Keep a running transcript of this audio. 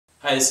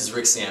Hi, this is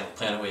Rick Sant with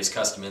Planet Waves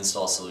Custom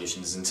Install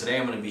Solutions, and today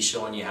I'm going to be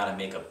showing you how to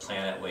make a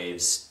Planet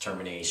Waves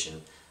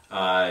termination.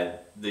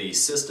 The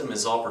system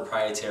is all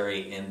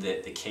proprietary in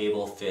that the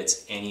cable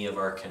fits any of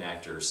our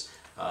connectors,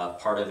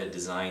 part of a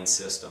design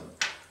system.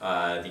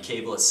 The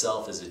cable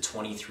itself is a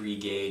 23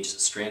 gauge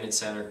stranded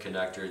center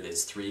conductor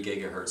that's 3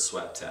 gigahertz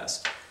swept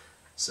test.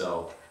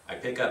 So I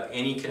pick up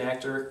any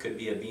connector, could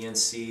be a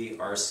BNC,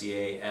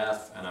 RCA,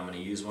 F, and I'm going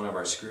to use one of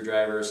our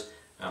screwdrivers.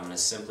 I'm going to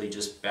simply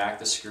just back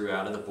the screw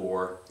out of the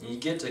bore. You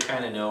get to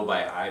kind of know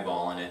by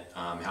eyeballing it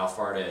how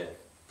far to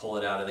pull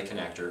it out of the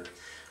connector.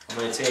 I'm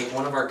going to take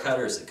one of our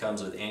cutters that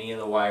comes with any of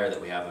the wire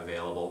that we have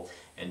available,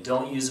 and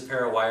don't use a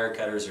pair of wire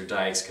cutters or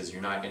dikes because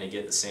you're not going to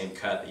get the same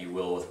cut that you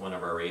will with one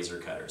of our razor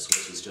cutters,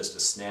 which is just a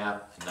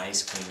snap, a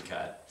nice clean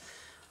cut.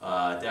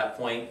 At that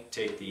point,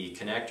 take the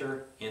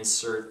connector,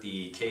 insert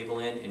the cable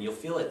in, and you'll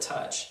feel it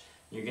touch.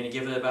 You're going to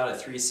give it about a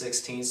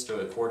 3/16 to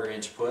a 1/4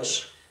 inch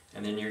push,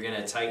 and then you're going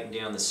to tighten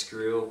down the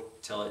screw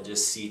until it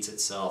just seats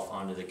itself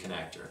onto the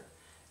connector.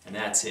 And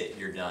that's it,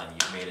 you're done.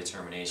 You've made a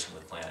termination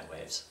with Planet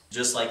Waves.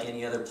 Just like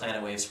any other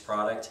Planet Waves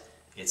product,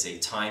 it's a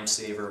time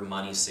saver,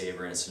 money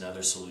saver, and it's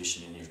another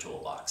solution in your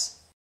toolbox.